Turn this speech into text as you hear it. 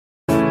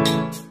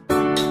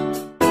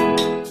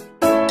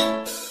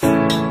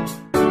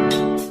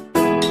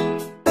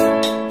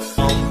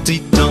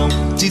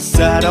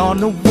on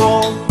the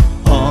wall.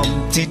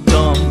 Humpty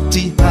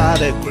Dumpty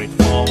had a great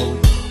fall.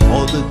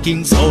 All the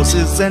king's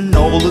horses and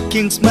all the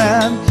king's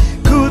men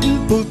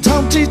couldn't put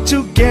Humpty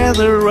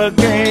together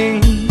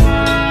again.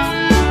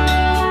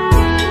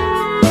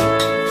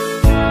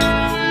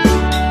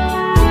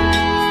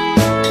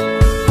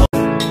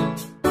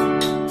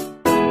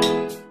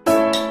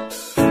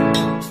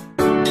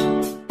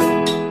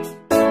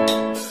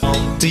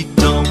 Humpty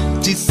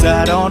Dumpty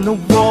sat on the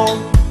wall.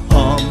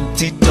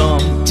 Humpty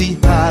Dumpty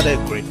had a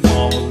great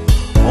fall.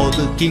 All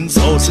the king's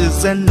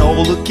horses and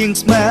all the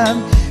king's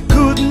men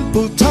couldn't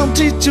put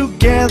Humpty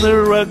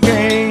together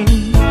again.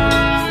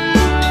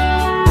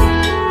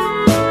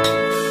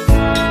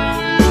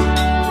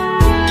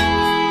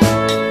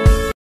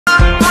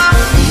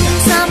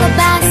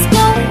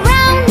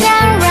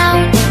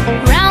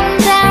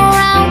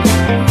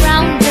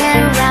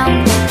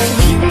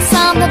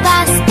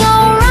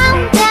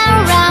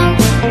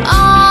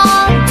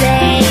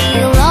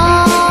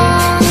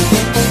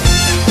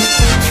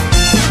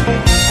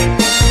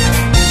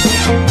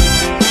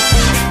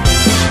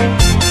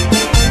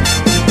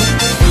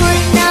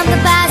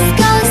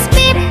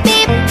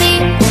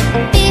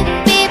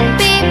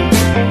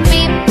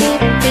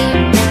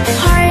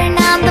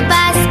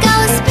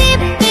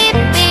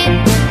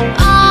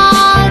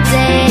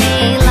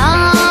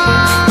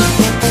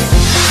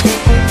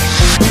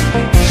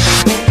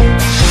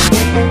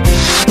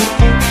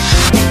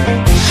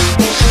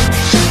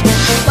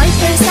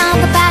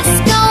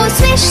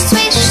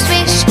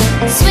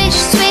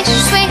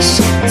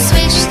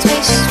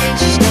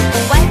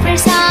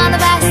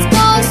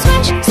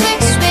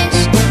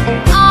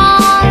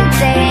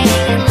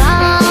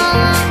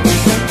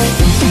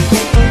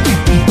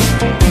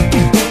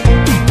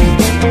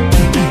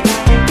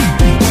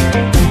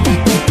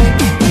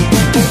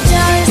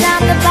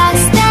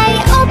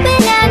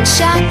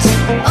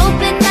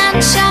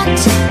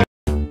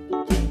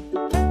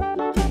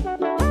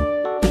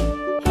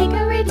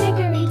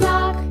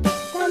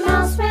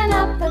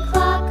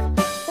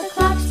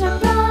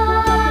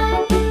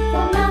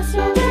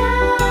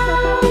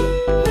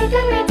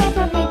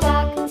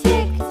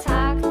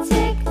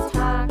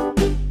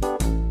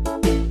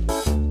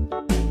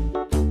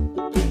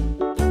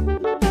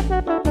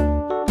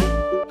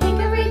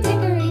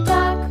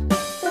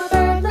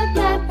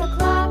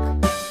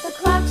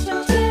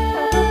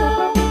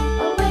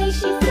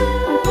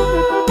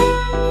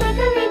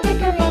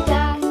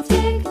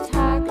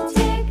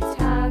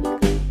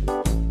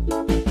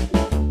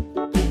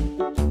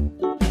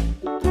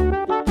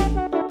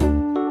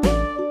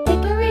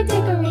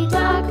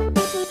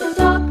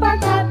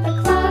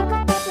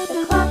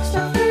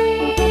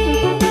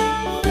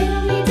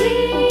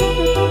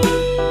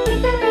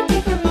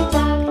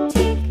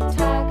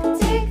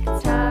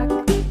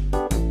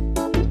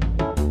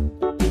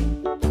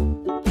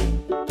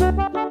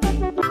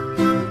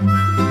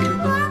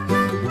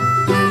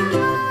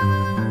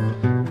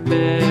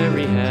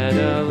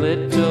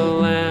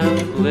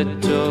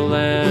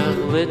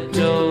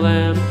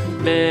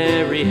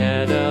 Mary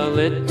had a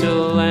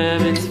little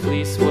lamb, its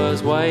fleece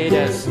was white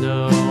as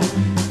snow.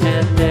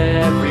 And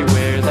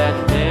everywhere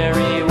that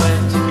Mary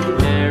went,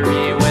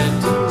 Mary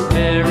went,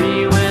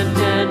 Mary went.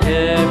 And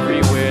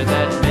everywhere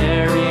that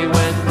Mary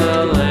went,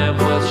 the lamb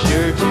was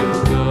sure to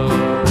go.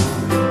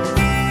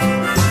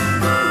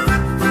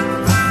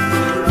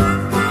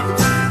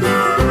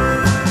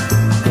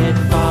 It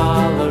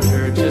followed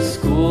her to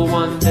school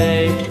one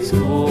day,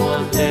 school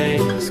one day,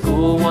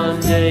 school one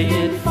day.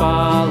 It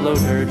followed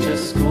her to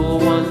school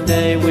one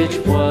day, which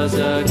was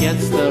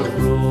against the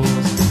rules.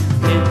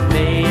 It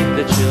made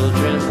the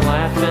children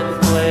laugh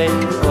and play,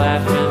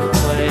 laugh and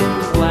play,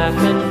 laugh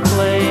and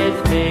play.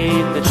 It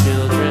made the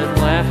children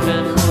laugh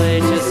and play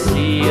to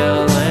see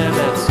a lamb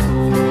at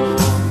school.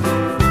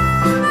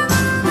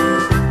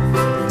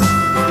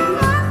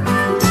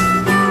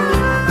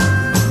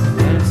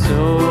 And so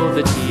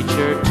the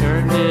teacher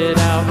turned it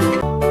out.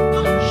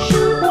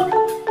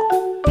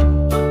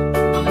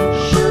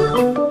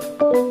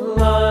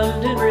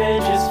 London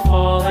Bridge is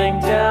falling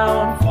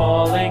down,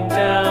 falling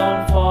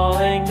down,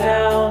 falling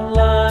down.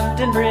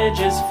 London Bridge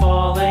is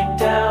falling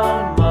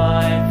down,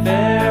 my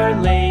fair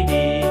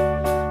lady.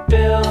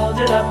 Build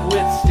it up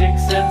with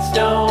sticks and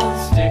stones,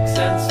 sticks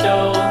and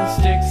stones,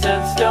 sticks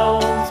and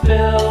stones.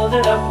 Build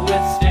it up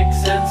with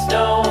sticks and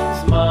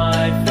stones,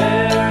 my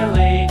fair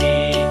lady.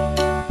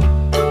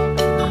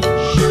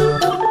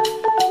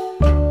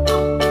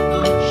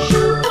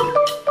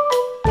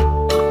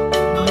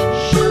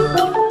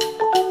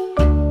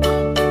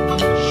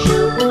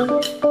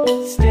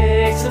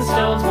 Sticks and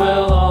stones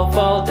will all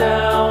fall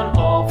down,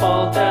 all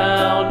fall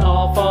down,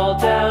 all fall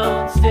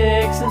down.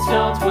 Sticks and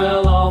stones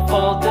will all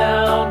fall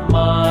down,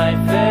 my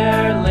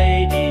fair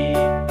lady.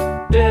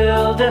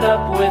 Build it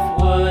up with